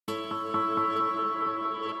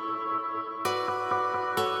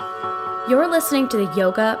You're listening to the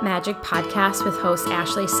Yoga Magic Podcast with host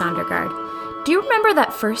Ashley Sondergaard. Do you remember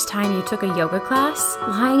that first time you took a yoga class,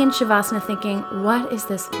 lying in Shavasana thinking, what is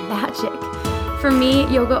this magic? For me,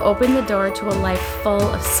 yoga opened the door to a life full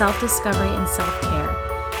of self-discovery and self-care.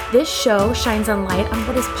 This show shines a light on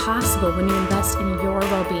what is possible when you invest in your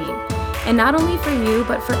well-being, and not only for you,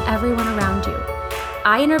 but for everyone around you.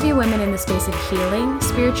 I interview women in the space of healing,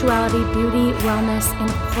 spirituality, beauty, wellness, and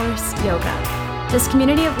of course, yoga. This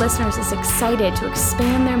community of listeners is excited to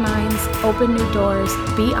expand their minds, open new doors,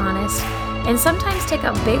 be honest, and sometimes take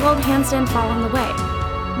a big old handstand fall on the way.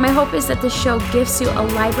 My hope is that this show gives you a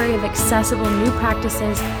library of accessible new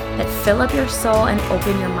practices that fill up your soul and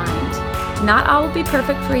open your mind. Not all will be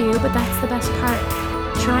perfect for you, but that's the best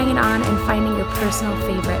part. Trying it on and finding your personal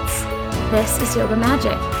favorites. This is Yoga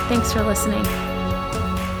Magic. Thanks for listening.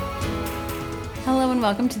 Hello and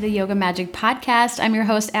welcome to the Yoga Magic Podcast. I'm your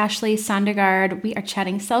host, Ashley Sondergaard. We are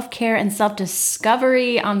chatting self-care and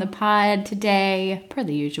self-discovery on the pod today, per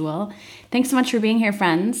the usual. Thanks so much for being here,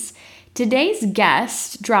 friends. Today's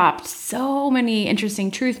guest dropped so many interesting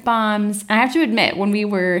truth bombs. And I have to admit, when we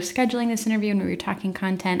were scheduling this interview and we were talking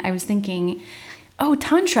content, I was thinking, oh,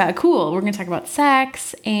 Tantra, cool. We're going to talk about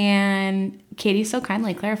sex. And Katie so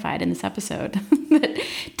kindly clarified in this episode that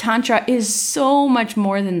Tantra is so much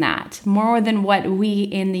more than that, more than what we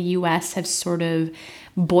in the US have sort of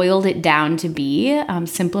boiled it down to be,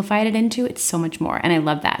 simplified it into. It's so much more. And I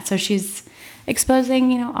love that. So she's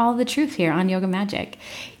exposing, all the truth here on Yoga Magic.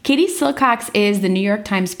 Katie Silcox is the New York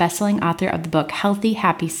Times bestselling author of the book Healthy,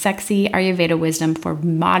 Happy, Sexy, Ayurveda Wisdom for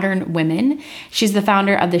Modern Women. She's the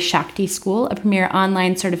founder of the Shakti School, a premier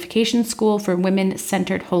online certification school for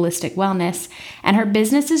women-centered holistic wellness, and her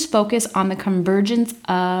businesses focus on the convergence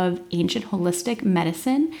of ancient holistic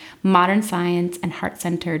medicine, modern science, and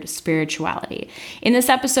heart-centered spirituality. In this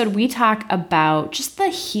episode, we talk about just the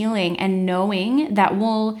healing and knowing that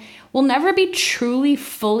we'll never be truly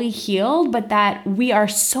fully healed, but that we are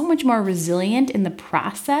so much more resilient in the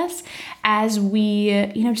process as we,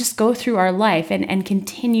 just go through our life and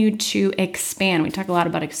continue to expand. We talk a lot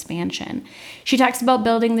about expansion. She talks about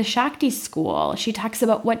building the Shakti School. She talks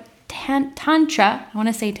about what Tantra, I want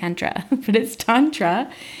to say Tantra, but it's Tantra,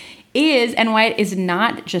 is and why it is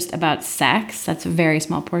not just about sex. That's a very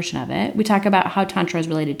small portion of it. We talk about how Tantra is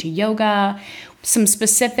related to yoga, some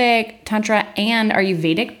specific Tantra and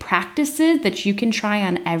Ayurvedic practices that you can try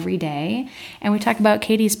on every day. And we talk about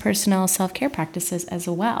Katie's personal self-care practices as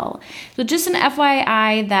well. So just an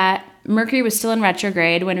FYI that Mercury was still in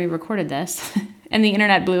retrograde when we recorded this and the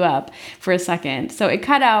internet blew up for a second. So it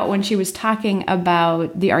cut out when she was talking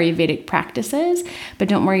about the Ayurvedic practices, but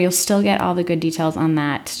don't worry, you'll still get all the good details on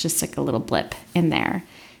that. It's just like a little blip in there.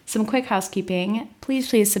 Some quick housekeeping. Please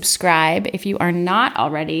subscribe if you are not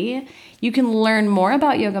already. You can learn more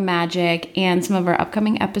about Yoga Magic and some of our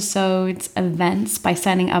upcoming episodes, events by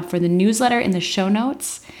signing up for the newsletter in the show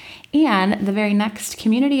notes. And the very next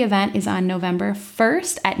community event is on November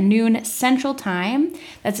 1st at noon Central Time.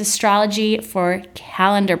 That's astrology for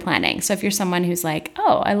calendar planning. So if you're someone who's like,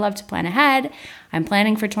 oh, I love to plan ahead, I'm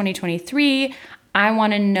planning for 2023, I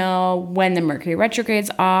want to know when the Mercury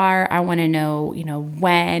retrogrades are. I want to know,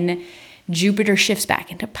 when Jupiter shifts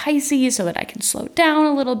back into Pisces so that I can slow down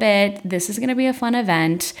a little bit. This is going to be a fun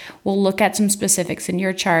event. We'll look at some specifics in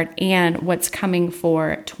your chart and what's coming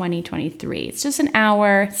for 2023. It's just an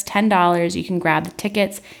hour. It's $10. You can grab the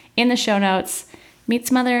tickets in the show notes. Meet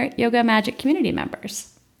some other Yoga Magic community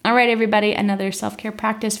members. All right, everybody, another self-care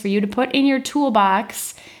practice for you to put in your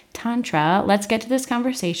toolbox. Tantra. Let's get to this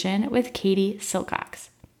conversation with Katie Silcox.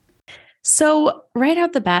 So right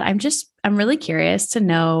out the bat, I'm really curious to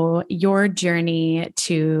know your journey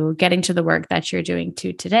to getting to the work that you're doing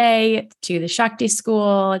today, to the Shakti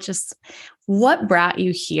School, just what brought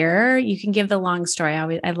you here. You can give the long story.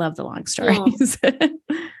 I love the long stories. Oh.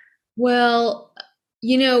 Well,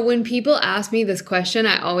 when people ask me this question,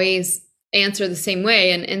 I always answer the same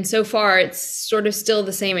way. And so far it's sort of still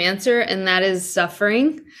the same answer. And that is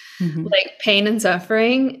suffering, like pain and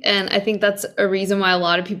suffering. And I think that's a reason why a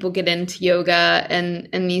lot of people get into yoga and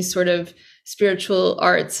these sort of spiritual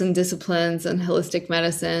arts and disciplines and holistic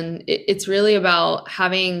medicine. It's really about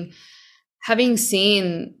having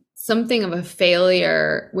seen something of a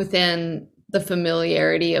failure within the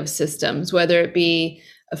familiarity of systems, whether it be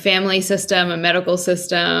a family system, a medical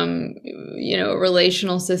system, a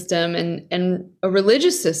relational system, and a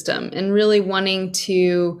religious system, and really wanting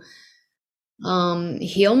to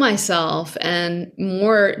heal myself. And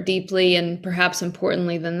more deeply, and perhaps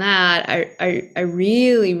importantly than that, I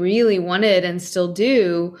really, really wanted, and still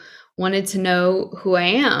do, wanted to know who I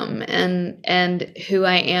am and who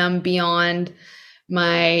I am beyond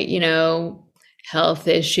my, health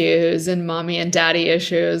issues and mommy and daddy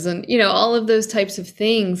issues and, all of those types of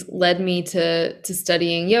things led me to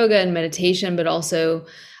studying yoga and meditation, but also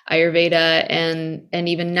Ayurveda and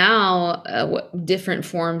even now different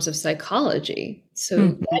forms of psychology. So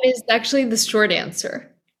that is actually the short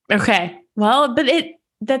answer. Okay. Well, but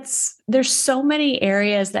there's so many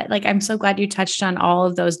areas that like, I'm so glad you touched on all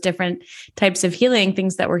of those different types of healing,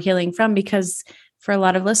 things that we're healing from, because for a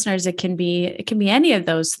lot of listeners, it can be any of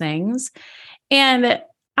those things. And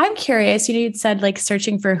I'm curious, you'd said like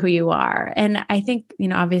searching for who you are. And I think,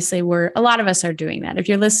 obviously a lot of us are doing that. If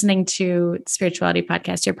you're listening to Spirituality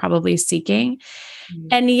Podcast, you're probably seeking.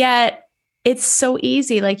 And yet it's so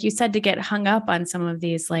easy, like you said, to get hung up on some of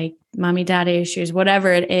these like mommy, daddy issues,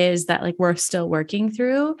 whatever it is that like we're still working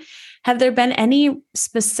through. Have there been any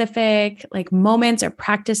specific like moments or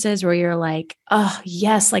practices where you're like, oh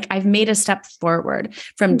yes, like I've made a step forward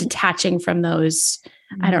from detaching from those,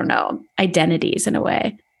 I don't know, identities in a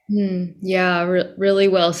way? Yeah, really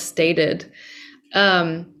well stated.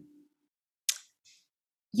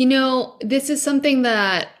 This is something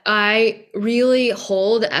that I really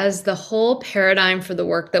hold as the whole paradigm for the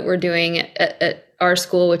work that we're doing at our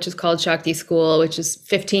school, which is called Shakti School, which is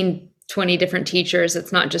 15, 20 different teachers.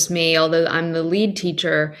 It's not just me, although I'm the lead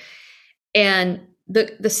teacher. And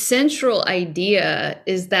the central idea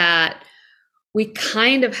is that we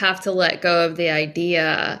kind of have to let go of the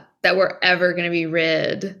idea that we're ever going to be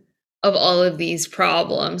rid of all of these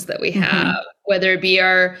problems that we have, whether it be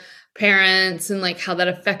our parents and like how that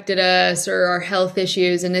affected us or our health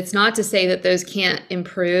issues. And it's not to say that those can't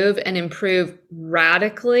improve and improve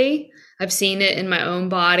radically. I've seen it in my own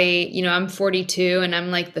body. I'm 42 and I'm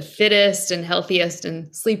like the fittest and healthiest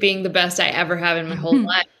and sleeping the best I ever have in my whole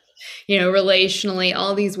life. Relationally,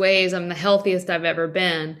 all these ways, I'm the healthiest I've ever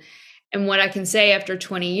been. And what I can say after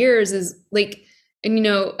 20 years is like, and,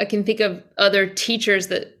 I can think of other teachers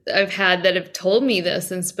that I've had that have told me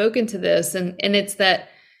this and spoken to this. And it's that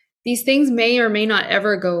these things may or may not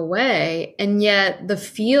ever go away. And yet the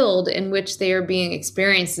field in which they are being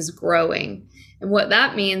experienced is growing. And what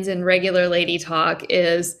that means in regular lady talk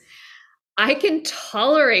is I can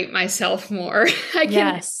tolerate myself more. I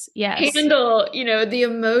can handle, the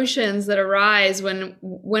emotions that arise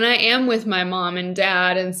when I am with my mom and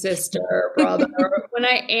dad and sister or brother, or when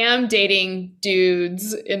I am dating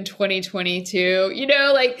dudes in 2022,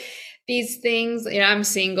 like these things, I'm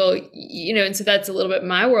single, and so that's a little bit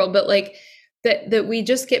my world, but like that we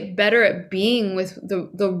just get better at being with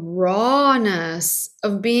the rawness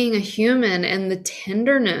of being a human and the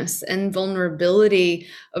tenderness and vulnerability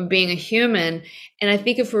of being a human. And I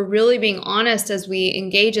think if we're really being honest as we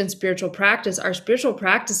engage in spiritual practice, our spiritual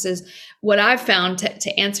practices, what I've found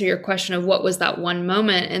to answer your question of what was that one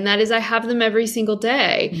moment, and that is I have them every single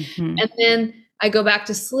day. And then I go back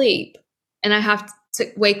to sleep and I have to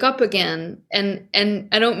wake up again. And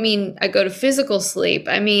I don't mean I go to physical sleep.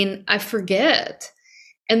 I mean, I forget.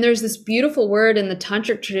 And there's this beautiful word in the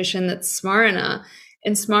tantric tradition that's smarana.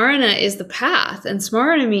 And smarana is the path. And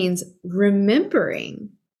smarana means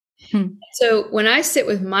remembering. So when I sit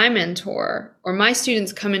with my mentor or my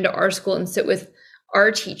students come into our school and sit with our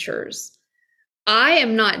teachers, I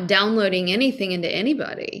am not downloading anything into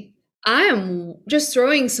anybody. I am just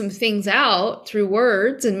throwing some things out through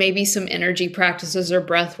words and maybe some energy practices or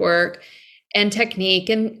breath work and technique.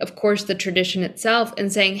 And of course, the tradition itself,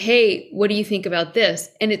 and saying, hey, what do you think about this?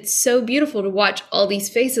 And it's so beautiful to watch all these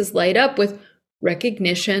faces light up with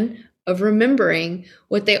recognition of remembering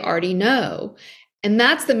what they already know. And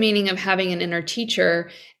that's the meaning of having an inner teacher.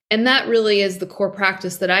 And that really is the core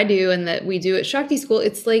practice that I do and that we do at Shakti School.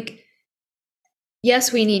 It's like,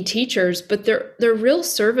 yes, we need teachers, but their real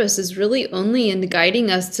service is really only in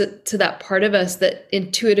guiding us to that part of us that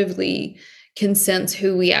intuitively can sense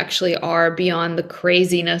who we actually are beyond the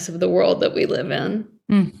craziness of the world that we live in.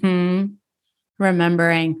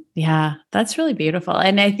 Remembering. Yeah, that's really beautiful.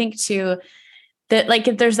 And I think too, that like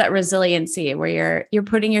if there's that resiliency where you're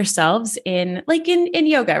putting yourselves in like in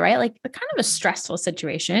yoga, right? Like a kind of a stressful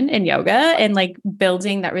situation in yoga and like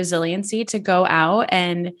building that resiliency to go out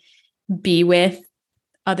and be with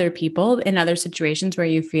other people in other situations where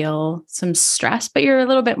you feel some stress, but you're a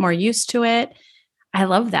little bit more used to it. I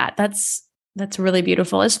love that. That's really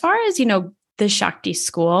beautiful. As far as, the Shakti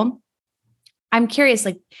School, I'm curious,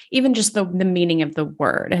 like even just the meaning of the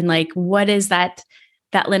word and like, what is that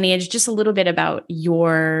lineage, just a little bit about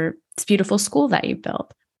this beautiful school that you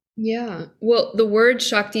built. Yeah. Well, the word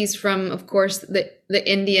Shakti is from, of course, the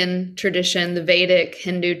Indian tradition, the Vedic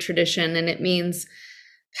Hindu tradition, and it means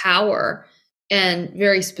power. and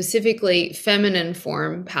very specifically feminine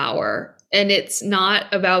form power. And it's not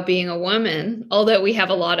about being a woman, although we have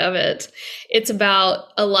a lot of it. It's about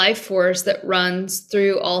a life force that runs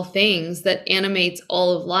through all things, that animates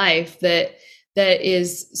all of life, that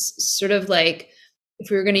is sort of like, if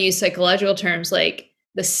we were going to use psychological terms, like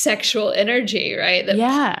the sexual energy, right?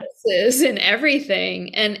 That is in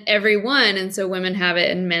everything and everyone. And so women have it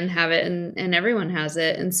and men have it and everyone has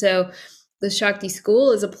it. And so the Shakti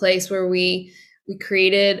School is a place where we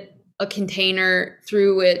created a container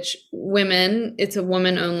through which women, it's a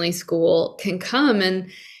woman only school, can come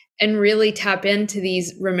and really tap into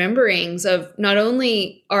these rememberings of not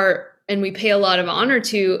only and we pay a lot of honor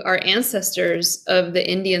to our ancestors of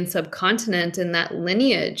the Indian subcontinent and that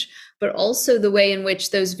lineage, but also the way in which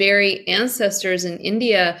those very ancestors in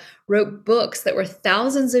India wrote books that were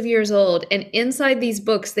thousands of years old. And inside these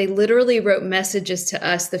books, they literally wrote messages to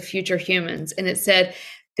us, the future humans. And it said,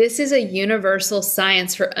 this is a universal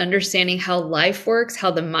science for understanding how life works,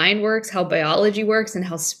 how the mind works, how biology works, and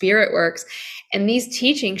how spirit works. And these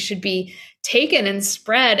teachings should be taken and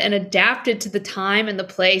spread and adapted to the time and the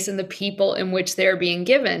place and the people in which they're being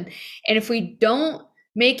given. And if we don't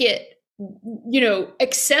make it,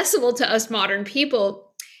 accessible to us modern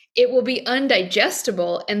people, it will be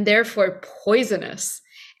undigestible and therefore poisonous.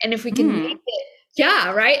 And if we can make it,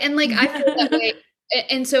 yeah, right. And like, I feel that way.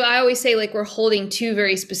 And so I always say, like, we're holding two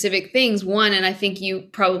very specific things. One, and I think you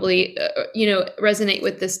probably, resonate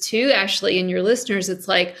with this too, Ashley, and your listeners. It's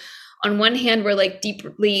like, on one hand, we're like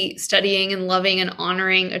deeply studying and loving and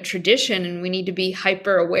honoring a tradition, and we need to be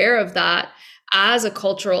hyper aware of that as a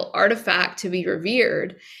cultural artifact to be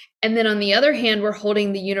revered. And then on the other hand, we're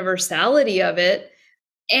holding the universality of it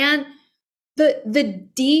and the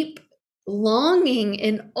deep longing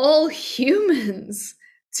in all humans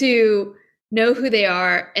to know who they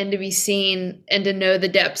are and to be seen and to know the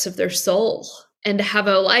depths of their soul and to have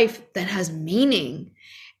a life that has meaning.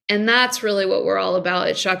 And that's really what we're all about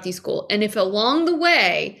at Shakti School. And if along the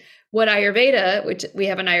way, what Ayurveda, which we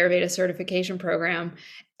have an Ayurveda certification program,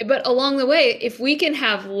 but along the way, if we can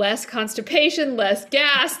have less constipation, less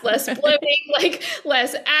gas, less bloating, like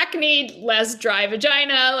less acne, less dry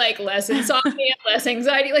vagina, like less insomnia, less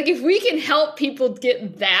anxiety, like if we can help people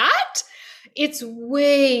get that, it's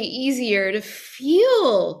way easier to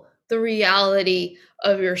feel the reality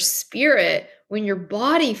of your spirit when your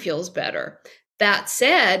body feels better. That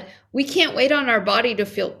said, we can't wait on our body to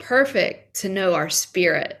feel perfect to know our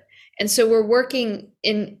spirit. And so we're working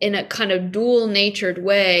in a kind of dual natured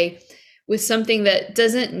way with something that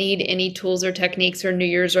doesn't need any tools or techniques or New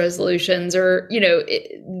Year's resolutions or,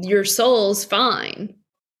 your soul's fine.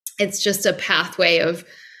 It's just a pathway of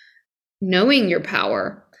knowing your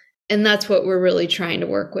power. And that's what we're really trying to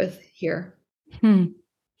work with here.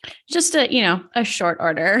 Just a short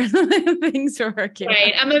order. Things are working.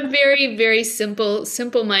 Right. I'm a very, very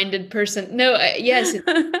simple-minded person. No, yes,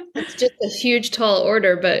 it's just a huge, tall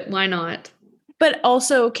order, but why not? But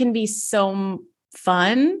also can be so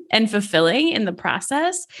fun and fulfilling in the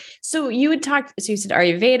process. So you said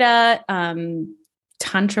Ayurveda,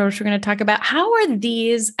 Tantra, which we're going to talk about. How are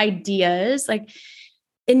these ideas, like,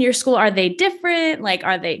 in your school, are they different? Like,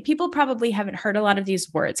 people probably haven't heard a lot of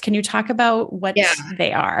these words. Can you talk about what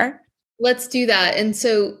they are? Let's do that. And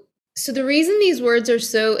so the reason these words are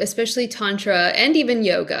so, especially Tantra and even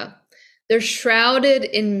yoga, they're shrouded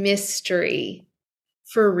in mystery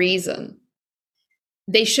for a reason.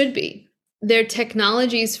 They should be. They're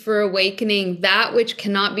technologies for awakening that which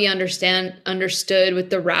cannot be understood with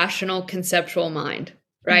the rational conceptual mind,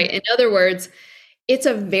 right? In other words, it's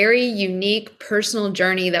a very unique personal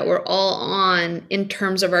journey that we're all on in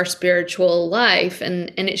terms of our spiritual life.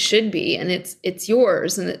 And it should be, and it's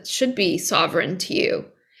yours, and it should be sovereign to you.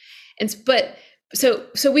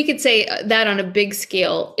 So we could say that on a big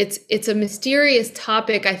scale, it's a mysterious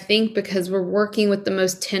topic, I think, because we're working with the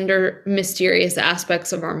most tender, mysterious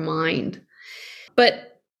aspects of our mind. But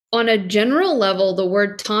on a general level, the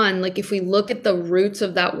word tan, like if we look at the roots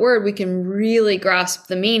of that word, we can really grasp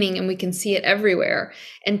the meaning and we can see it everywhere.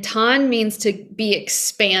 And tan means to be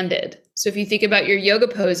expanded. So if you think about your yoga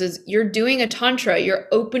poses, you're doing a tantra, you're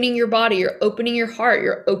opening your body, you're opening your heart,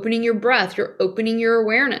 you're opening your breath, you're opening your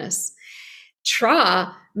awareness.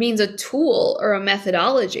 Tra means a tool or a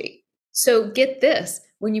methodology. So get this.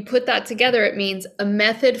 When you put that together, it means a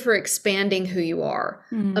method for expanding who you are,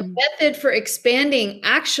 a method for expanding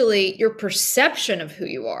actually your perception of who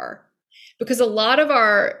you are. Because a lot of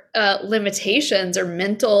our limitations are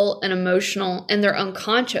mental and emotional, and they're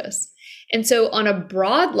unconscious. And so on a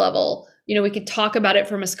broad level, we could talk about it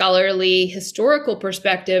from a scholarly historical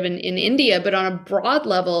perspective in India, but on a broad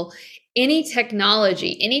level, any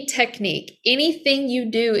technology, any technique, anything you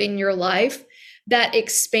do in your life that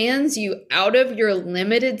expands you out of your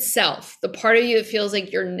limited self, the part of you that feels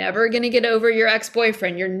like you're never going to get over your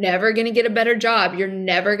ex-boyfriend, you're never going to get a better job, you're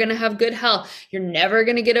never going to have good health, you're never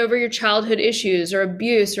going to get over your childhood issues or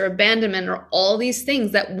abuse or abandonment or all these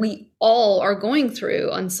things that we all are going through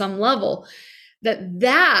on some level,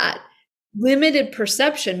 that limited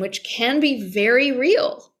perception, which can be very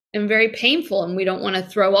real and very painful, and we don't want to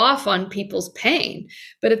throw off on people's pain.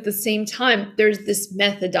 But at the same time, there's this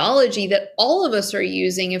methodology that all of us are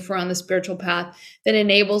using if we're on the spiritual path that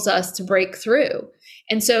enables us to break through.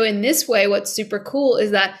 And so in this way, what's super cool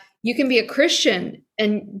is that you can be a Christian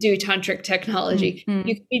and do tantric technology. Mm-hmm.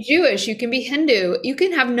 You can be Jewish, you can be Hindu, you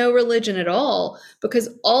can have no religion at all, because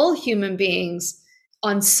all human beings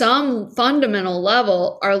on some fundamental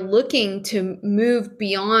level are looking to move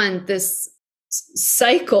beyond this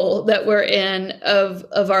cycle that we're in of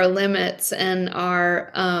our limits and our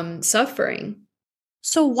suffering.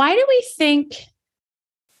 So why do we think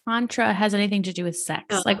Tantra has anything to do with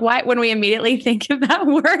sex? Like, why, when we immediately think of that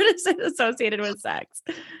word, is it associated with sex?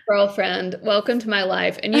 Girlfriend, welcome to my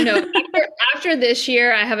life. And after this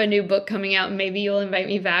year, I have a new book coming out, and maybe you'll invite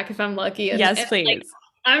me back if I'm lucky. Yes, please. Like,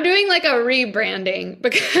 I'm doing like a rebranding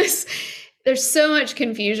because there's so much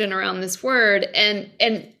confusion around this word, and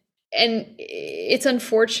it's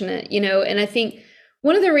unfortunate, and I think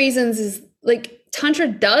one of the reasons is like Tantra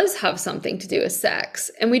does have something to do with sex,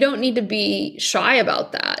 and we don't need to be shy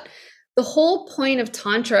about that. The whole point of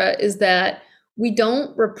Tantra is that we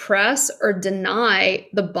don't repress or deny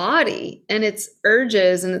the body and its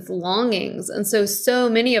urges and its longings. And so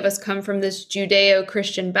many of us come from this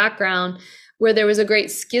Judeo-Christian background where there was a great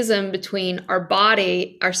schism between our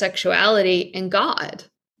body, our sexuality, and God.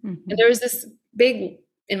 Mm-hmm. And there was this big,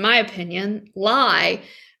 in my opinion, lie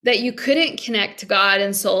that you couldn't connect to God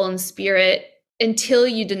and soul and spirit until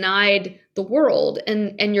you denied the world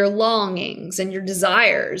and your longings and your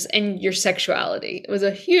desires and your sexuality. It was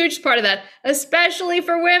a huge part of that, especially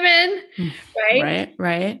for women, right?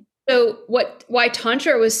 Right. So why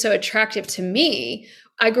Tantra was so attractive to me,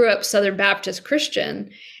 I grew up Southern Baptist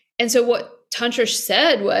Christian. And so what Tantra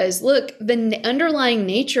said was, look, the underlying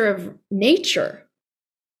nature of nature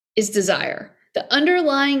is desire. The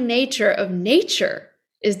underlying nature of nature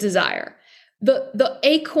is desire. The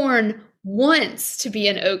acorn wants to be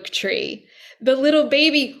an oak tree. The little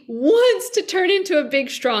baby wants to turn into a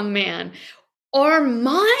big, strong man. Our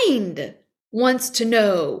mind wants to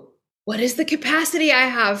know, what is the capacity I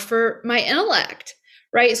have for my intellect,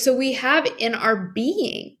 right? So we have in our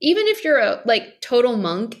being, even if you're a total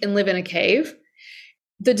monk and live in a cave,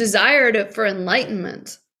 the desire for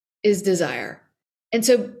enlightenment is desire. And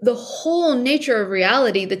so the whole nature of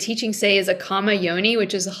reality, the teachings say, is a kama yoni,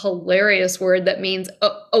 which is a hilarious word that means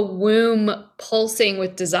a womb pulsing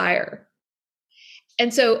with desire.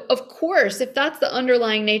 And so, of course, if that's the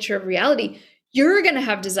underlying nature of reality, you're going to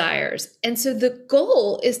have desires. And so the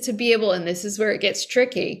goal is to be able, and this is where it gets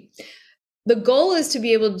tricky, the goal is to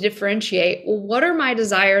be able to differentiate, well, what are my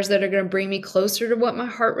desires that are going to bring me closer to what my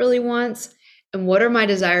heart really wants? And what are my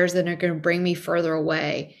desires that are going to bring me further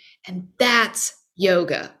away? And that's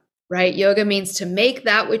yoga, right? Yoga means to make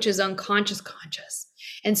that which is unconscious conscious.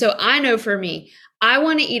 And so I know for me, I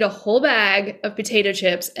want to eat a whole bag of potato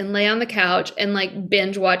chips and lay on the couch and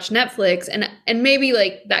binge watch Netflix. And maybe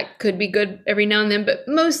that could be good every now and then, but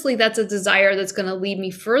mostly that's a desire that's going to lead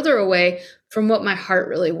me further away from what my heart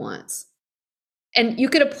really wants. And you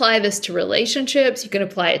could apply this to relationships. You can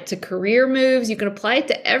apply it to career moves. You can apply it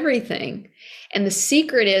to everything. And the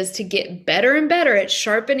secret is to get better and better at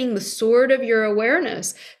sharpening the sword of your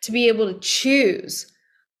awareness to be able to choose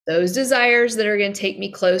those desires that are going to take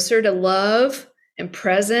me closer to love and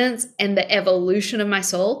presence and the evolution of my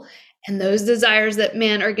soul. And those desires that,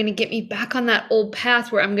 man, are going to get me back on that old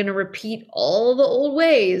path where I'm going to repeat all the old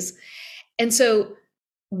ways. And so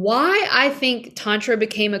why I think Tantra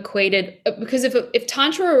became equated, because if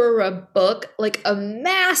Tantra were a book, a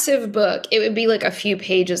massive book, it would be a few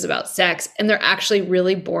pages about sex, and they're actually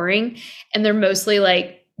really boring, and they're mostly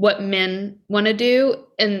what men want to do,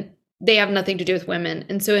 and they have nothing to do with women.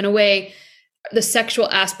 And so in a way, the sexual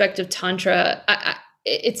aspect of Tantra,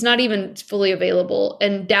 it's not even fully available.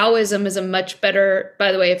 And Taoism is a much better,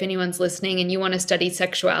 by the way, if anyone's listening and you want to study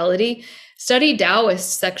sexuality, study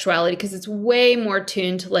Taoist sexuality, because it's way more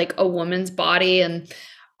tuned to a woman's body and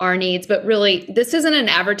our needs. But really, this isn't an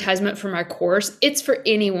advertisement for my course. It's for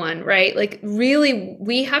anyone, right? Really,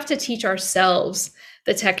 we have to teach ourselves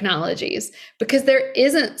the technologies, because there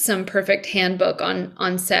isn't some perfect handbook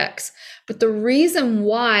on sex. But the reason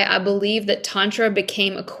why I believe that Tantra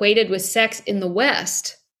became equated with sex in the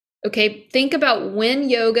West Okay, think about when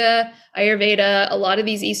yoga, Ayurveda, a lot of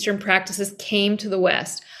these Eastern practices came to the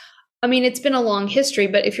West. I mean, it's been a long history,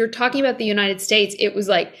 but if you're talking about the United States, it was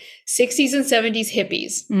like 60s and 70s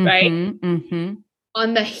hippies, right?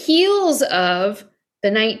 On the heels of the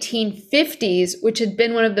 1950s, which had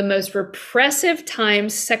been one of the most repressive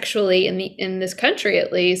times sexually in this country,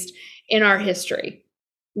 at least in our history,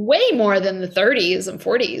 way more than the 30s and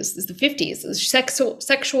 40s, is the 50s, the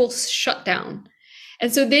sexual shutdown.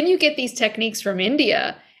 And so then you get these techniques from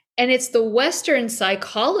India, and it's the Western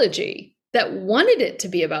psychology that wanted it to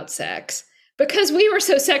be about sex because we were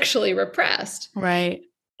so sexually repressed. Right.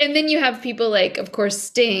 And then you have people like, of course,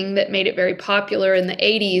 Sting, that made it very popular in the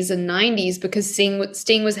 80s and 90s because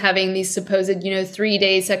Sting was having these supposed,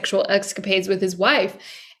 3-day sexual escapades with his wife.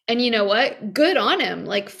 And you know what? Good on him.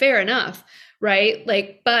 Like, fair enough. Right.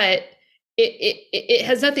 Like, but it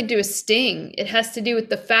has nothing to do with Sting. It has to do with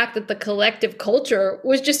the fact that the collective culture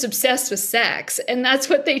was just obsessed with sex, and that's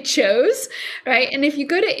what they chose. Right. And if you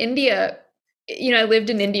go to India, I lived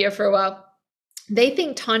in India for a while. They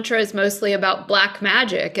think Tantra is mostly about black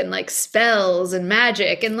magic and like spells and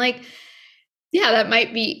magic. And like, yeah,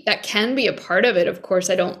 that can be a part of it. Of course,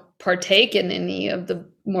 I don't partake in any of the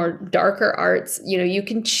more darker arts. You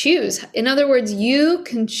can choose. In other words, you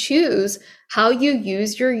can choose how you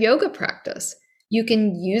use your yoga practice. You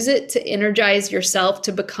can use it to energize yourself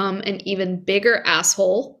to become an even bigger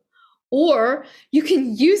asshole, or you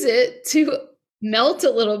can use it to melt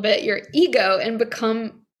a little bit your ego and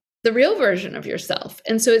become the real version of yourself.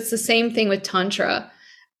 And so it's the same thing with Tantra.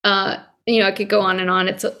 I could go on and on.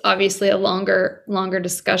 It's obviously a longer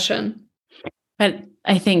discussion. But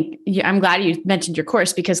I think I'm glad you mentioned your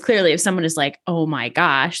course, because clearly if someone is like, oh my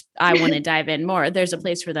gosh, I want to dive in more, there's a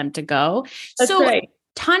place for them to go. That's right.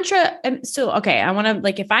 Tantra. Okay. I want to,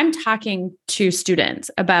 like, if I'm talking to students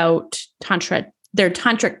about Tantra, their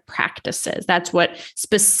tantric practices, that's what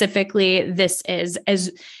specifically this is,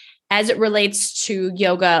 as it relates to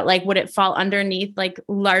yoga, like, would it fall underneath like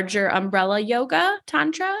larger umbrella yoga,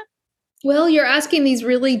 Tantra? Well, you're asking these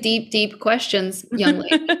really deep questions, young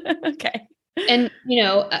lady. Okay. And,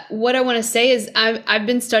 what I want to say is I've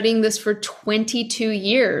been studying this for 22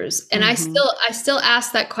 years, and I still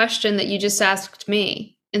ask that question that you just asked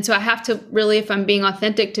me. And so I have to really, if I'm being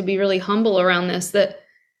authentic, to be really humble around this, that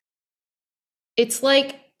it's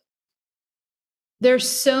like there's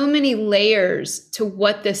so many layers to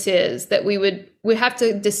what this is that we have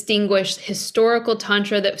to distinguish historical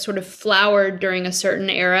Tantra that sort of flowered during a certain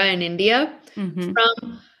era in India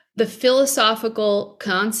from the philosophical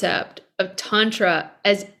concept of Tantra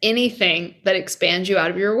as anything that expands you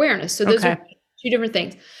out of your awareness. So those are two different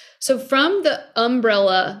things. So from the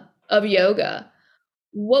umbrella of yoga,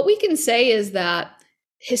 what we can say is that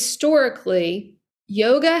historically,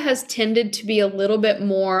 yoga has tended to be a little bit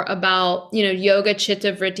more about, yoga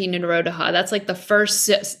chitta vritti nirodha. That's like the first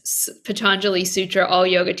Patanjali Sutra all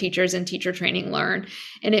yoga teachers and teacher training learn.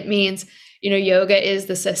 And it means, yoga is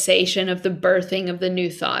the cessation of the birthing of the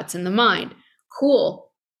new thoughts in the mind. Cool.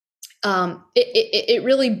 It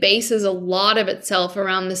really bases a lot of itself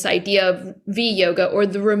around this idea of V-yoga, or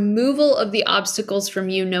the removal of the obstacles from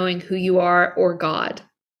you knowing who you are or God.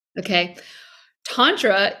 Okay.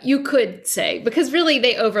 Tantra, you could say, because really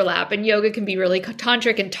they overlap, and yoga can be really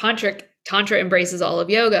tantric, and Tantra embraces all of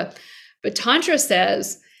yoga. But Tantra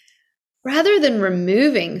says, rather than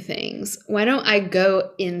removing things, why don't I go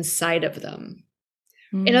inside of them?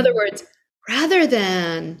 In other words, rather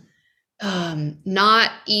than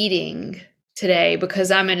not eating today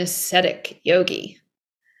because I'm an ascetic yogi,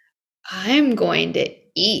 I'm going to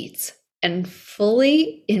eat and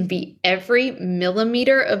fully and be every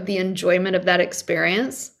millimeter of the enjoyment of that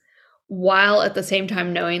experience, while at the same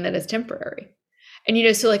time knowing that it's temporary.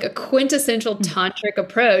 And, so like a quintessential tantric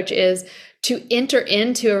approach is to enter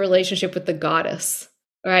into a relationship with the goddess,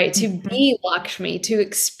 right? To be Lakshmi, to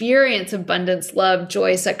experience abundance, love,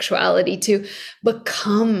 joy, sexuality, to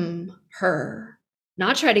become her,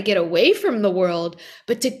 not try to get away from the world,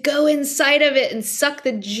 but to go inside of it and suck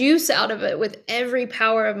the juice out of it with every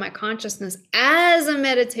power of my consciousness as a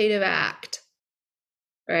meditative act,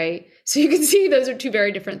 right? So you can see those are two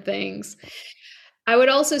very different things. I would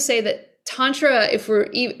also say that Tantra, if we're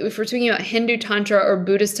talking about Hindu Tantra or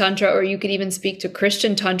Buddhist Tantra, or you could even speak to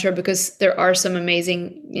Christian Tantra, because there are some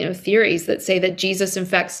amazing, theories that say that Jesus, in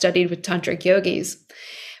fact, studied with Tantric yogis.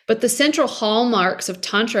 But the central hallmarks of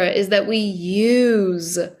Tantra is that we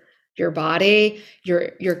use your body,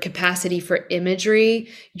 your capacity for imagery,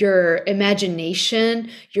 your imagination,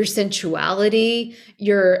 your sensuality,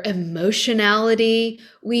 your emotionality.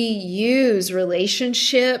 We use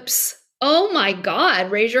relationships Oh my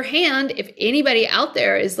God, raise your hand if anybody out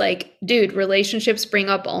there is like, dude, relationships bring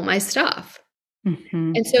up all my stuff.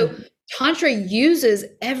 Mm-hmm. And so Tantra uses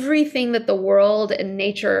everything that the world and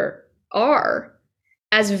nature are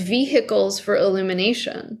as vehicles for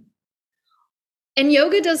illumination. And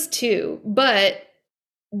yoga does too, but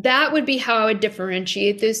that would be how I would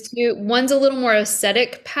differentiate those two. One's a little more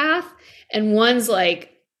ascetic path, and one's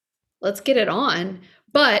like, let's get it on.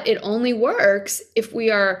 But it only works if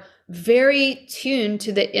we are very tuned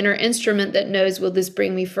to the inner instrument that knows, will this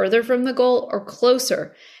bring me further from the goal or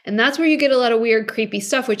closer? And that's where you get a lot of weird, creepy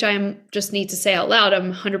stuff, which I just need to say out loud,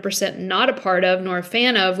 I'm 100% not a part of nor a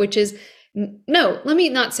fan of, which is, no, let me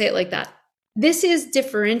not say it like that. This is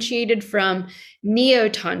differentiated from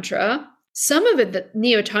Neo-Tantra. Some of it, the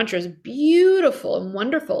Neo-Tantra is beautiful and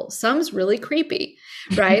wonderful. Some's really creepy,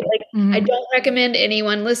 right? Like, I don't recommend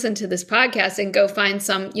anyone listen to this podcast and go find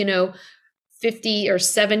some, 50 or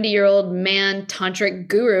 70-year-old man tantric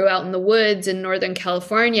guru out in the woods in Northern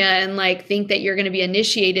California and like think that you're going to be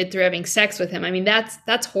initiated through having sex with him. I mean,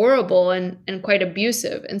 that's horrible and quite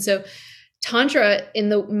abusive. And so Tantra, in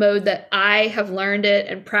the mode that I have learned it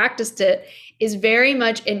and practiced it, is very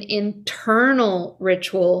much an internal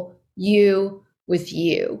ritual, you with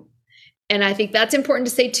you. And I think that's important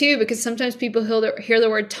to say too, because sometimes people hear the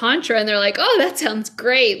word Tantra and they're like, oh, that sounds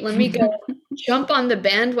great. Let me go jump on the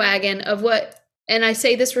bandwagon of what, and I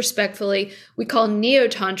say this respectfully, we call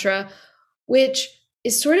Neo-Tantra, which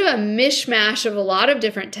is sort of a mishmash of a lot of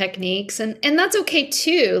different techniques. And that's okay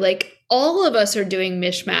too. Like, all of us are doing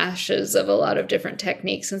mishmashes of a lot of different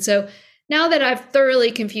techniques. And so now that I've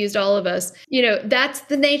thoroughly confused all of us, that's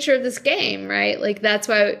the nature of this game, right? Like, that's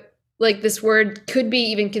why, like, this word could be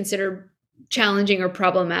even considered challenging or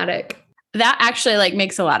problematic. That actually like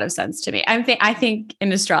makes a lot of sense to me. I think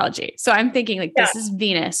in astrology. So I'm thinking like, this is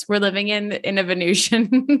Venus. We're living in a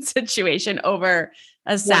Venusian situation over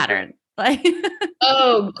a Saturn. Like,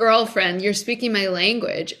 oh, girlfriend, you're speaking my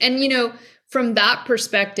language. And, from that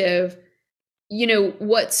perspective,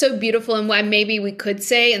 what's so beautiful and why maybe we could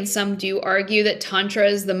say, and some do argue, that Tantra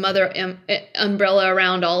is the mother umbrella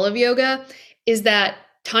around all of yoga, is that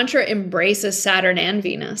Tantra embraces Saturn and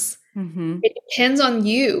Venus. Mm-hmm. It depends on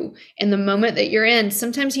you and the moment that you're in.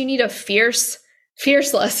 Sometimes you need a fierce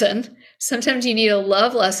lesson. Sometimes you need a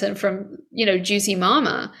love lesson from, juicy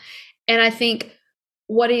mama. And I think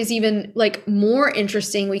what is even like more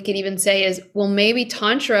interesting, we could even say is, well, maybe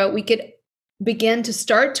Tantra, we could begin to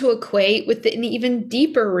start to equate with an even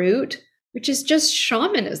deeper root, which is just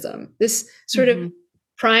shamanism, this sort of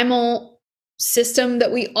primal system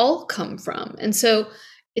that we all come from. And so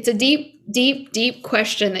it's a deep, deep, deep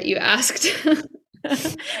question that you asked.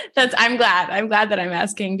 I'm glad that I'm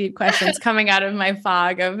asking deep questions coming out of my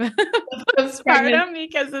fog of postpartum,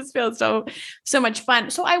 because this feels so much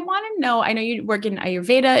fun. So I want to know, I know you work in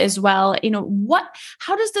Ayurveda as well.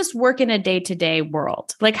 How does this work in a day-to-day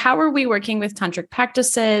world? Like, how are we working with tantric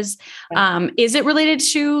practices? Is it related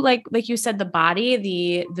to like you said, the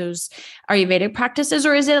body, those Ayurvedic practices,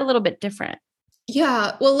 or is it a little bit different?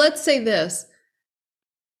 Yeah. Well, let's say this.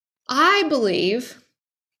 I believe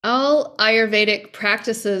all Ayurvedic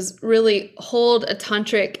practices really hold a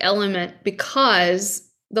tantric element, because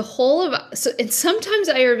and sometimes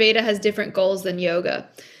Ayurveda has different goals than yoga.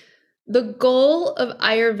 The goal of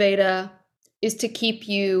Ayurveda is to keep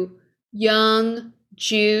you young,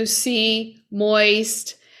 juicy,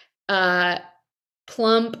 moist,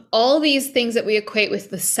 plump, all these things that we equate with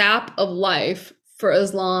the sap of life for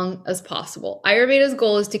as long as possible. Ayurveda's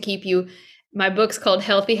goal is to keep you, my book's called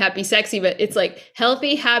Healthy, Happy, Sexy, but it's like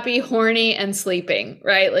healthy, happy, horny, and sleeping,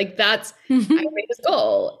 right? Like, that's Ayurveda's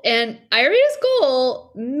goal. And Ayurveda's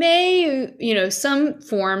goal may, some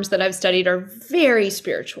forms that I've studied are very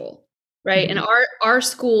spiritual, right? And our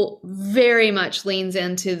school very much leans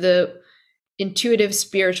into the intuitive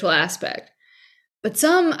spiritual aspect. But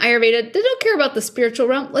some Ayurveda, they don't care about the spiritual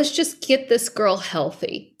realm. Let's just get this girl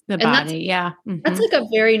healthy. The body, yeah. That's like a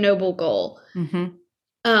very noble goal.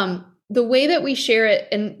 The way that we share it,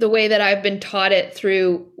 and the way that I've been taught it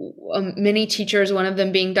through many teachers, one of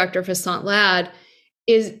them being Dr. Vasant Lad,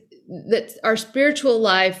 is that our spiritual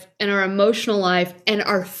life and our emotional life and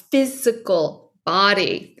our physical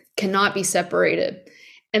body cannot be separated.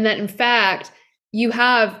 And that, in fact, you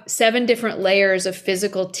have 7 different layers of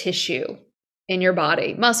physical tissue in your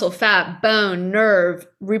body: muscle, fat, bone, nerve,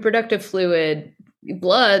 reproductive fluid,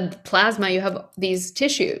 blood, plasma. You have these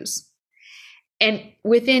tissues. And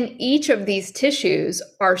within each of these tissues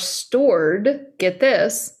are stored, get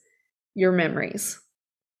this, your memories.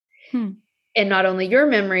 And not only your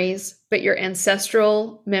memories, but your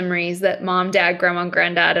ancestral memories that mom, dad, grandma,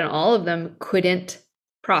 granddad, and all of them couldn't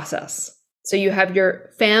process. So you have your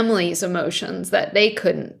family's emotions that they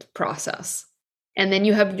couldn't process. And then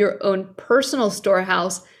you have your own personal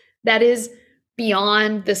storehouse that is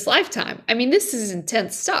beyond this lifetime. I mean, this is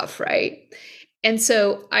intense stuff, right? And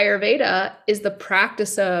so Ayurveda is the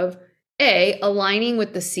practice of aligning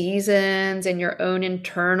with the seasons and your own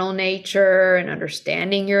internal nature and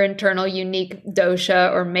understanding your internal unique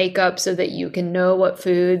dosha or makeup so that you can know what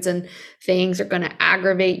foods and things are going to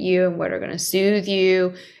aggravate you and what are going to soothe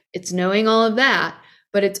you. It's knowing all of that,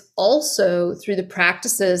 but it's also through the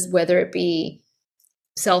practices, whether it be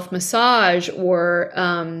self-massage or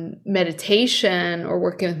meditation or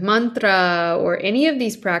working with mantra or any of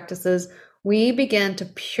these practices, we begin to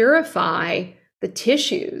purify the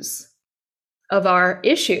tissues of our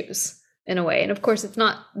issues in a way. And of course, it's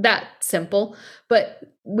not that simple, but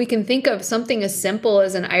we can think of something as simple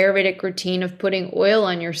as an Ayurvedic routine of putting oil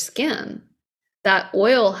on your skin. That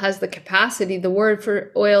oil has the capacity, the word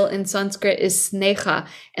for oil in Sanskrit is sneha,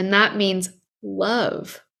 and that means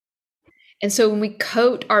love. And so when we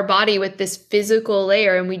coat our body with this physical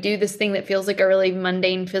layer and we do this thing that feels like a really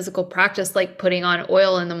mundane physical practice, like putting on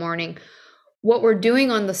oil in the morning, what we're doing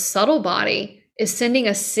on the subtle body is sending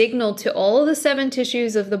a signal to all of the 7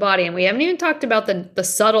 tissues of the body. And we haven't even talked about the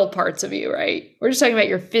subtle parts of you, right? We're just talking about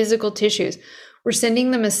your physical tissues. We're sending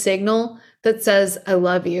them a signal that says, I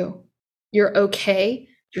love you. You're okay.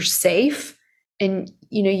 You're safe. And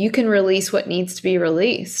you can release what needs to be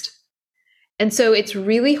released. And so it's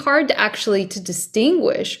really hard to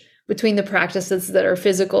distinguish between the practices that are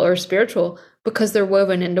physical or spiritual because they're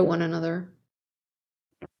woven into one another.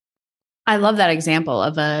 I love that example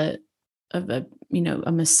of a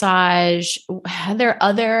massage. Are there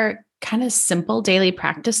other kind of simple daily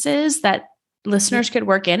practices that listeners could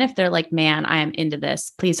work in if they're like, man, I am into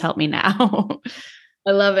this. Please help me now.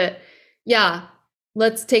 I love it. Yeah.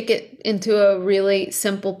 Let's take it into a really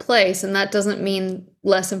simple place. And that doesn't mean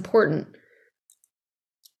less important.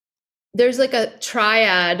 There's like a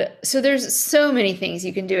triad. So there's so many things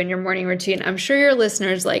you can do in your morning routine. I'm sure your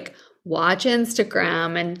listeners like watch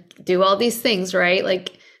Instagram and do all these things, right?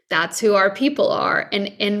 Like that's who our people are.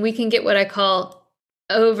 And we can get what I call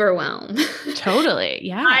overwhelm. Totally.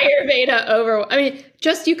 Yeah. Ayurveda overwhelm. I mean,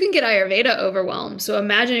 you can get Ayurveda overwhelm. So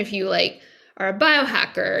imagine if you are a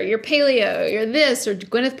biohacker, you're paleo, you're this, or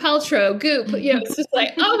Gwyneth Paltrow, Goop, it's just like,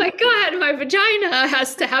 oh my God, my vagina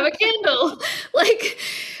has to have a candle.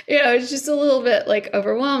 It's just a little bit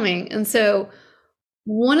overwhelming. And so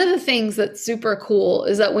one of the things that's super cool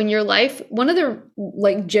is that when your life, one of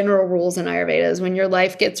the general rules in Ayurveda is when your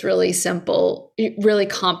life gets really simple, really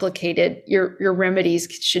complicated, your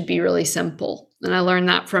remedies should be really simple. And I learned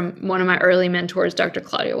that from one of my early mentors, Dr.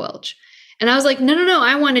 Claudia Welch. And I was like, no,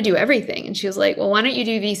 I want to do everything. And she was like, well, why don't you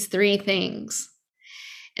do these 3 things?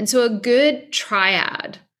 And so a good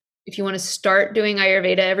triad, if you want to start doing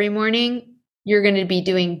Ayurveda every morning, you're going to be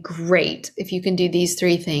doing great if you can do these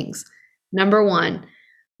 3 things. Number 1,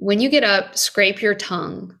 when you get up, scrape your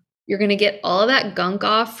tongue. You're going to get all of that gunk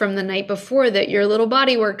off from the night before that your little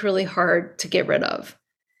body worked really hard to get rid of.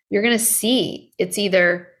 You're going to see it's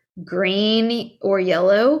either green or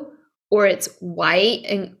yellow, or it's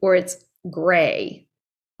white or it's gray,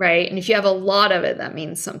 right? And if you have a lot of it, that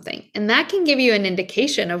means something. And that can give you an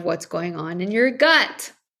indication of what's going on in your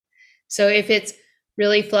gut. So if it's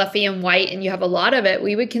really fluffy and white and you have a lot of it,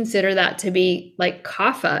 we would consider that to be like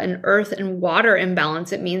kapha, an earth and water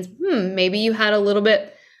imbalance. It means, maybe you had a little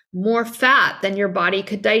bit more fat than your body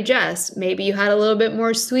could digest. Maybe you had a little bit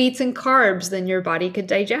more sweets and carbs than your body could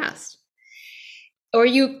digest. Or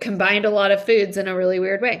you combined a lot of foods in a really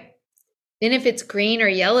weird way. Then if it's green or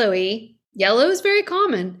yellowy, yellow is very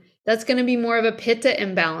common. That's going to be more of a pitta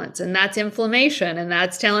imbalance, and that's inflammation. And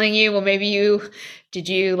that's telling you, well, maybe are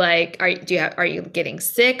you getting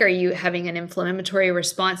sick? Are you having an inflammatory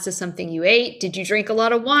response to something you ate? Did you drink a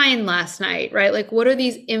lot of wine last night, right? What are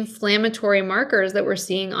these inflammatory markers that we're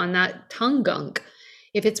seeing on that tongue gunk?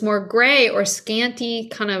 If it's more gray or scanty,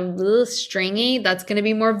 kind of stringy, that's going to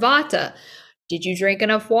be more vata. Did you drink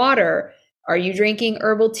enough water? Are you drinking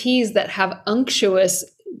herbal teas that have unctuous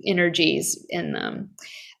energies in them?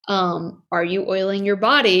 Are you oiling your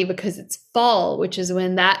body because it's fall, which is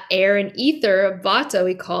when that air and ether of vata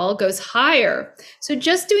we call goes higher. So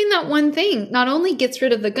just doing that one thing not only gets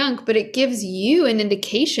rid of the gunk, but it gives you an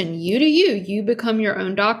indication, you become your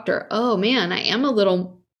own doctor. Oh man, I am a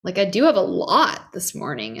little, I do have a lot this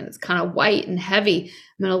morning and it's kind of white and heavy.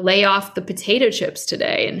 I'm going to lay off the potato chips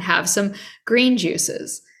today and have some green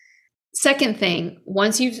juices. Second thing,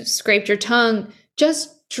 once you've scraped your tongue,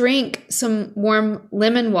 just drink some warm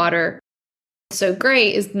lemon water. so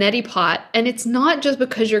great is neti pot. And it's not just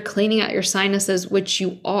because you're cleaning out your sinuses, which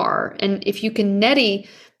you are. And if you can neti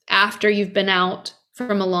after you've been out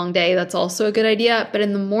from a long day, that's also a good idea. But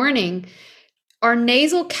in the morning, our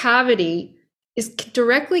nasal cavity is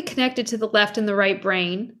directly connected to the left and the right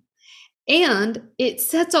brain. And it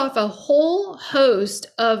sets off a whole host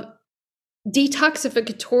of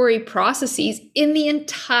detoxificatory processes in the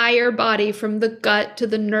entire body, from the gut to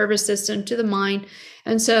the nervous system to the mind.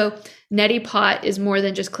 And so neti pot is more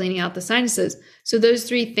than just cleaning out the sinuses. So those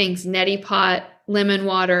three things, neti pot, lemon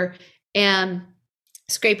water, and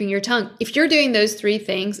scraping your tongue. If you're doing those three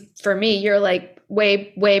things, for me, you're like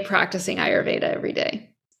way practicing Ayurveda every day.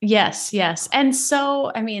 Yes, yes. And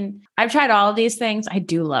so, I mean, I've tried all of these things. I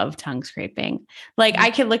do love tongue scraping. Like I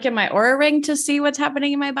could look at my Oura ring to see what's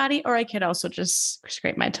happening in my body, or I could also just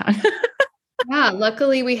scrape my tongue. Yeah,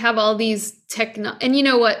 luckily we have all these and you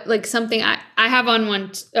know what, like something I have on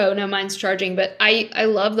one, oh no, mine's charging, but I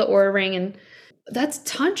love the Oura ring, and that's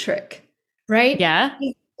tantric, right? Yeah.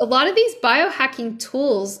 A lot of these biohacking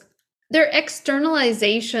tools, they're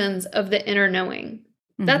externalizations of the inner knowing.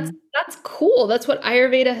 That's cool. That's what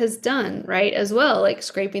Ayurveda has done, right? As well, like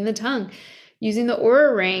scraping the tongue, using the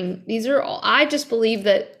Oura ring. These are all, I just believe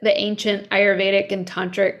that the ancient Ayurvedic and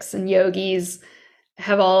tantrics and yogis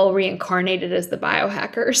have all reincarnated as the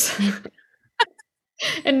biohackers.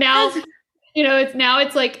 And now, you know,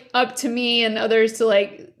 it's like up to me and others to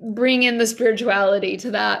like bring in the spirituality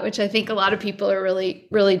to that, which I think a lot of people are really,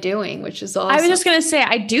 really doing, which is awesome. I was just going to say,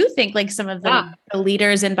 I do think like some of the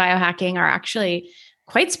leaders in biohacking are actually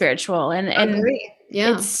quite spiritual, and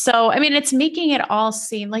yeah. It's so, I mean, it's making it all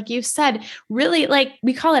seem, like you said, really, like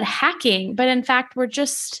we call it hacking, but in fact, we're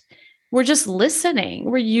just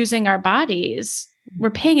listening. We're using our bodies. We're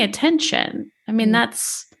paying attention. I mean,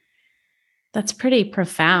 that's pretty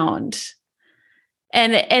profound.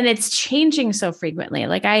 And it's changing so frequently.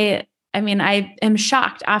 Like I mean, I am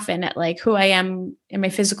shocked often at like who I am in my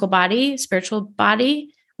physical body, spiritual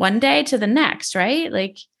body, one day to the next, right?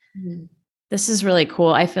 Like, this is really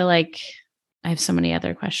cool. I feel like I have so many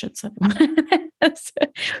other questions.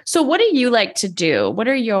 So what do you like to do? What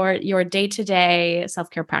are your day-to-day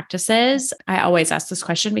self-care practices? I always ask this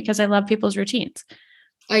question because I love people's routines.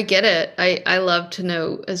 I get it. I love to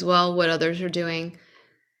know as well what others are doing.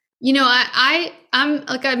 You know, I'm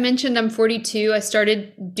like I mentioned, I'm 42. I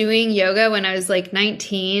started doing yoga when I was like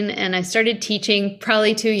 19, and I started teaching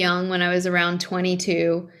probably too young when I was around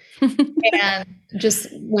 22. And just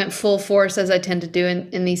went full force, as I tend to do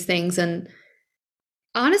in these things. And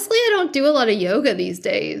honestly, I don't do a lot of yoga these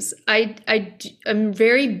days. I'm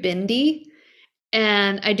very bendy,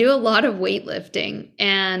 and I do a lot of weightlifting,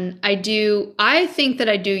 and I think that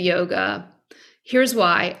I do yoga. Here's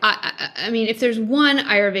why. I mean, if there's one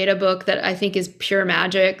Ayurveda book that I think is pure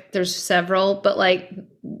magic, there's several, but like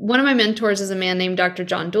one of my mentors is a man named Dr.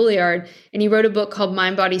 John Douillard, and he wrote a book called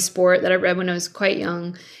Mind, Body, Sport that I read when I was quite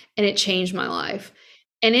young, and it changed my life.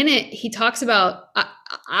 And in it, he talks about,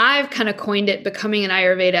 I've kind of coined it, becoming an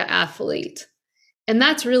Ayurveda athlete. And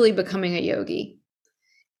that's really becoming a yogi.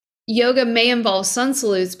 Yoga may involve sun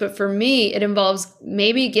salutes, but for me, it involves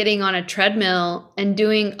maybe getting on a treadmill and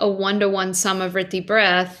doing a 1-to-1 Samavritti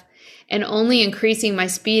breath, and only increasing my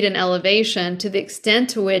speed and elevation to the extent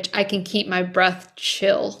to which I can keep my breath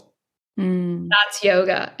chill. That's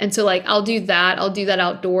yoga. And so like, I'll do that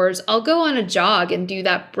outdoors. I'll go on a jog and do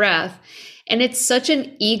that breath. And it's such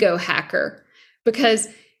an ego hacker, because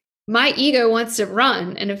my ego wants to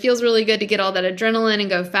run, and it feels really good to get all that adrenaline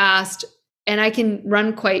and go fast. And I can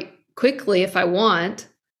run quite quickly if I want.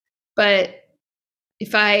 But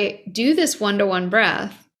if I do this 1-to-1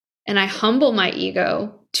 breath and I humble my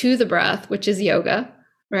ego to the breath, which is yoga,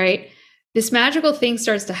 right? This magical thing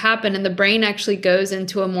starts to happen, and the brain actually goes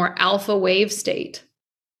into a more alpha wave state,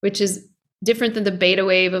 which is different than the beta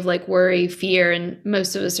wave of like worry, fear, and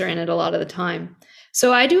most of us are in it a lot of the time.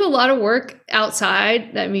 So I do a lot of work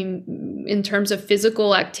outside. I mean, in terms of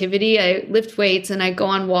physical activity, I lift weights and I go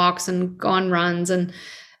on walks and go on runs, and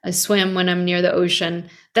I swim when I'm near the ocean.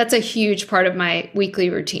 That's a huge part of my weekly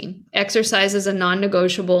routine. Exercise is a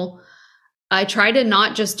non-negotiable. I try to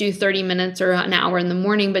not just do 30 minutes or an hour in the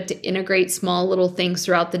morning, but to integrate small little things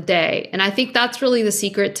throughout the day. And I think that's really the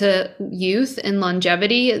secret to youth and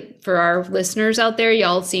longevity. For our listeners out there,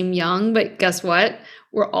 y'all seem young, but guess what?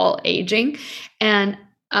 We're all aging. And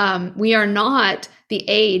we are not the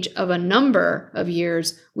age of a number of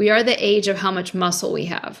years. We are the age of how much muscle we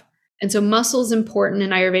have. And so muscle is important in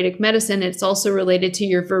Ayurvedic medicine. It's also related to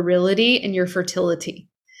your virility and your fertility.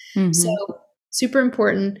 So super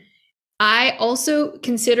important. I also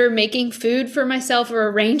consider making food for myself or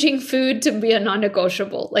arranging food to be a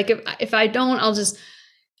non-negotiable. Like if I don't,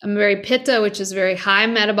 I'm very pitta, which is very high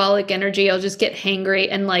metabolic energy. I'll just get hangry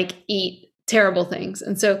and like eat terrible things.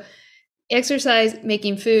 And so exercise,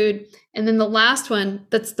 making food. And then the last one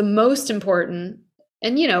that's the most important,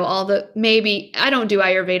 and maybe I don't do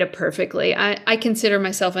Ayurveda perfectly. I consider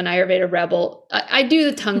myself an Ayurveda rebel. I do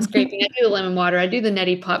the tongue scraping, I do the lemon water, I do the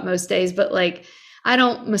neti pot most days, but like I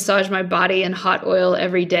don't massage my body in hot oil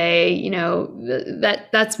every day.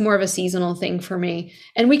 That's more of a seasonal thing for me.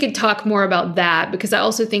 And we could talk more about that because I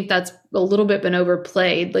also think that's a little bit been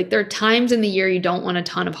overplayed. Like there are times in the year you don't want a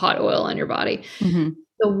ton of hot oil on your body. Mm-hmm.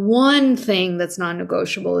 The one thing that's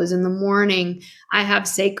non-negotiable is in the morning, I have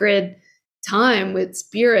sacred time with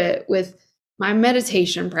spirit, with my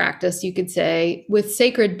meditation practice, you could say, with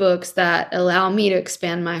sacred books that allow me to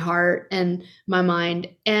expand my heart and my mind.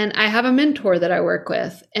 And I have a mentor that I work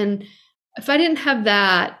with. And if I didn't have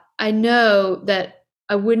that, I know that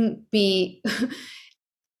I wouldn't be,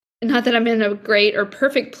 not that I'm in a great or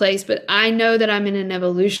perfect place, but I know that I'm in an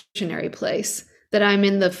evolutionary place, that I'm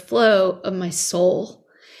in the flow of my soul.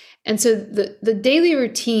 And so the daily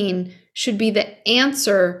routine should be the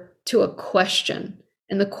answer to a question.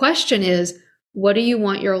 And the question is, what do you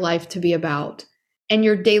want your life to be about? And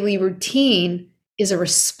your daily routine is a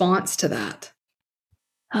response to that.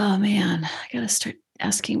 Oh man, I got to start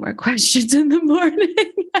asking more questions in the morning.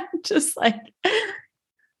 I'm just like,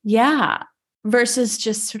 yeah, versus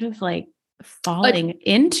just sort of like falling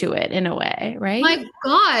into it in a way, right? My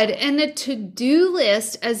God. And a to-do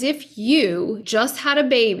list as if you just had a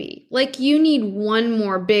baby. Like you need one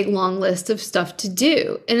more big, long list of stuff to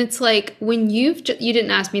do. And it's like when you didn't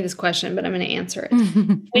ask me this question, but I'm going to answer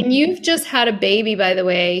it. When you've just had a baby, by the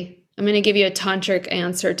way, I'm going to give you a tantric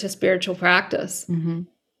answer to spiritual practice. Mm-hmm.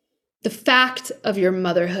 The fact of your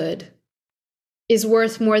motherhood is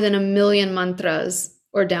worth more than 1 million mantras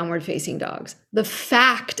or downward facing dogs. The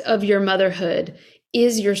fact of your motherhood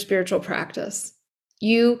is your spiritual practice.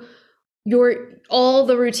 All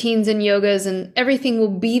the routines and yogas and everything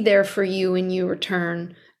will be there for you when you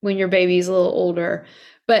return, when your baby's a little older.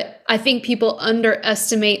 But I think people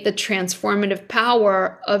underestimate the transformative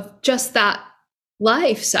power of just that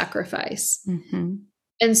life sacrifice. Mm-hmm.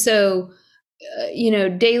 And so,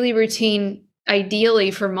 daily routine,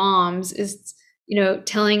 ideally for moms, is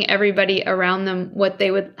telling everybody around them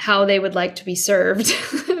how they would like to be served.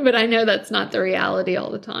 But I know that's not the reality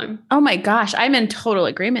all the time. Oh my gosh. I'm in total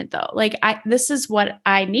agreement though. Like this is what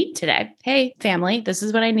I need today. Hey, family, this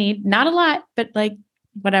is what I need. Not a lot, but like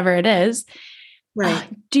whatever it is. Right.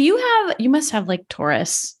 You must have like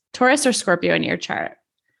Taurus or Scorpio in your chart.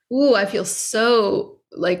 Ooh, I feel so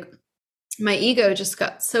like my ego just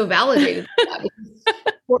got so validated.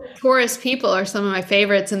 Taurus people are some of my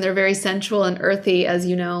favorites, and they're very sensual and earthy, as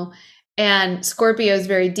you know. And Scorpio is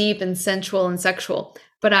very deep and sensual and sexual.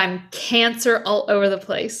 But I'm Cancer all over the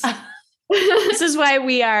place. This is why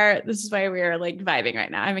we are like vibing right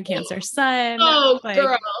now. I'm a Cancer sun. Oh, like,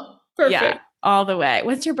 girl. Perfect. Yeah, all the way.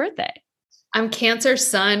 What's your birthday? I'm Cancer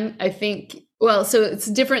sun, I think. Well, so it's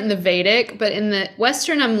different in the Vedic, but in the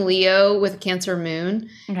Western, I'm Leo with Cancer moon.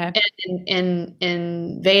 Okay. And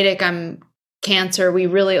in Vedic, I'm Cancer. We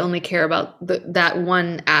really only care about that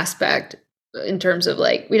one aspect in terms of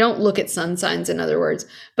like, we don't look at sun signs, in other words.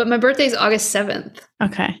 But my birthday is August 7th.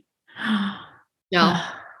 Okay. No.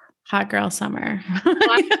 Hot girl summer.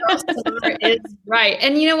 Hot girl summer is right.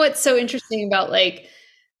 And you know what's so interesting about like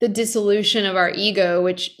the dissolution of our ego,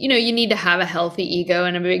 which, you need to have a healthy ego,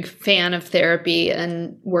 and I'm a big fan of therapy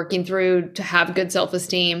and working through to have good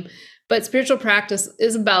self-esteem. But spiritual practice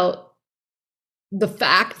is about the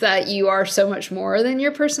fact that you are so much more than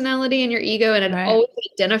your personality and your ego. And I'd always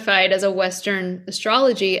identified as a Western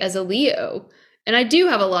astrology as a Leo. And I do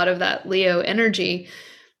have a lot of that Leo energy.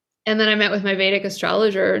 And then I met with my Vedic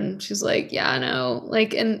astrologer, and she's like, yeah, no,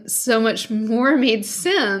 like, and so much more made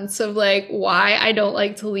sense of like why I don't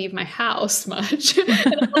like to leave my house much. And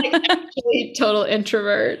I'm like actually total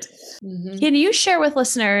introvert. Mm-hmm. Can you share with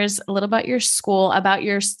listeners a little about your school, about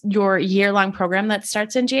your year-long program that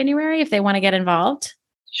starts in January if they want to get involved?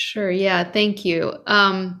 Sure. Yeah. Thank you.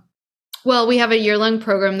 Well, we have a year-long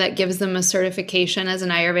program that gives them a certification as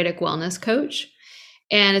an Ayurvedic wellness coach,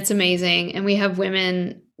 and it's amazing. And we have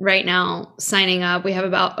women right now signing up. We have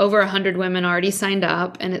about over 100 women already signed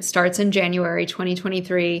up, and it starts in January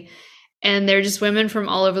 2023. And they're just women from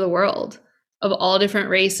all over the world, of all different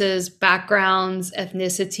races, backgrounds,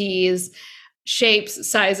 ethnicities, shapes,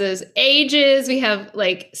 sizes, ages. We have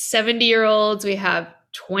like 70-year-olds, we have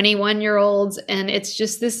 21-year-olds, and it's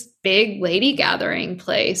just this big lady gathering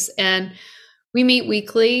place. And We meet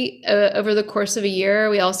weekly over the course of a year.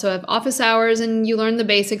 We also have office hours, and you learn the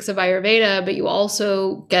basics of Ayurveda, but you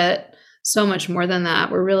also get so much more than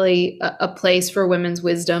that. We're really a place for women's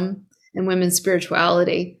wisdom and women's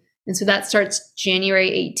spirituality. And so that starts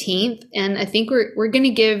January 18th. And I think we're going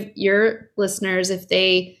to give your listeners, if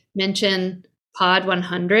they mention Pod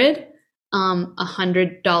 100,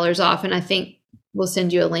 $100 off. And I think we'll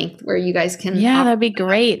send you a link where you guys can. Yeah, that'd be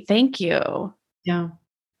great. Thank you. Yeah.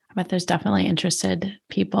 But there's definitely interested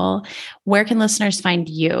people. Where can listeners find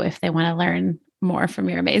you if they want to learn more from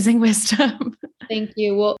your amazing wisdom? Thank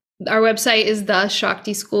you. Well, our website is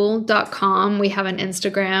theshaktischool.com. We have an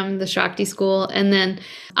Instagram, The Shakti School. And then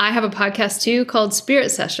I have a podcast too called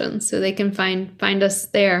Spirit Sessions. So they can find us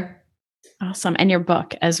there. Awesome. And your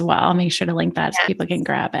book as well. I'll make sure to link that so people can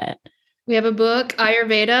grab it. We have a book,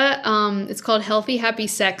 Ayurveda. It's called Healthy, Happy,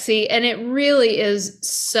 Sexy. And it really is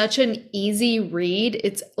such an easy read.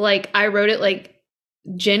 It's like, I wrote it like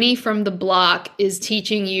Jenny from the block is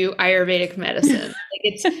teaching you Ayurvedic medicine. Like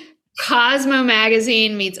it's Cosmo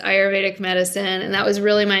Magazine meets Ayurvedic medicine. And that was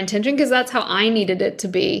really my intention because that's how I needed it to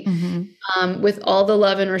be. Mm-hmm. With all the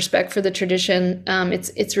love and respect for the tradition.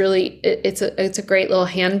 It's a great little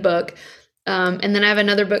handbook. And then I have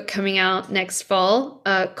another book coming out next fall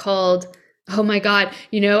called, oh my God,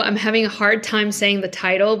 I'm having a hard time saying the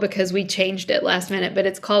title because we changed it last minute, but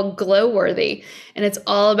it's called Glowworthy. And it's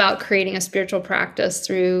all about creating a spiritual practice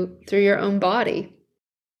through your own body.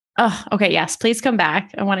 Oh, okay. Yes. Please come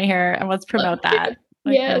back. I want to hear and let's promote that.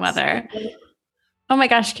 Like yes. My mother. Oh my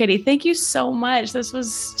gosh, Katie, thank you so much. This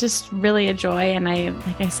was just really a joy. And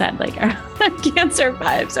like I said, like our cancer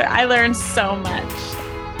vibes, I learned so much.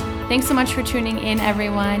 Thanks so much for tuning in,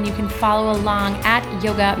 everyone. You can follow along at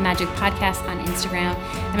Yoga Magic Podcast on Instagram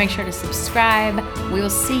and make sure to subscribe. We will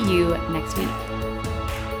see you next week.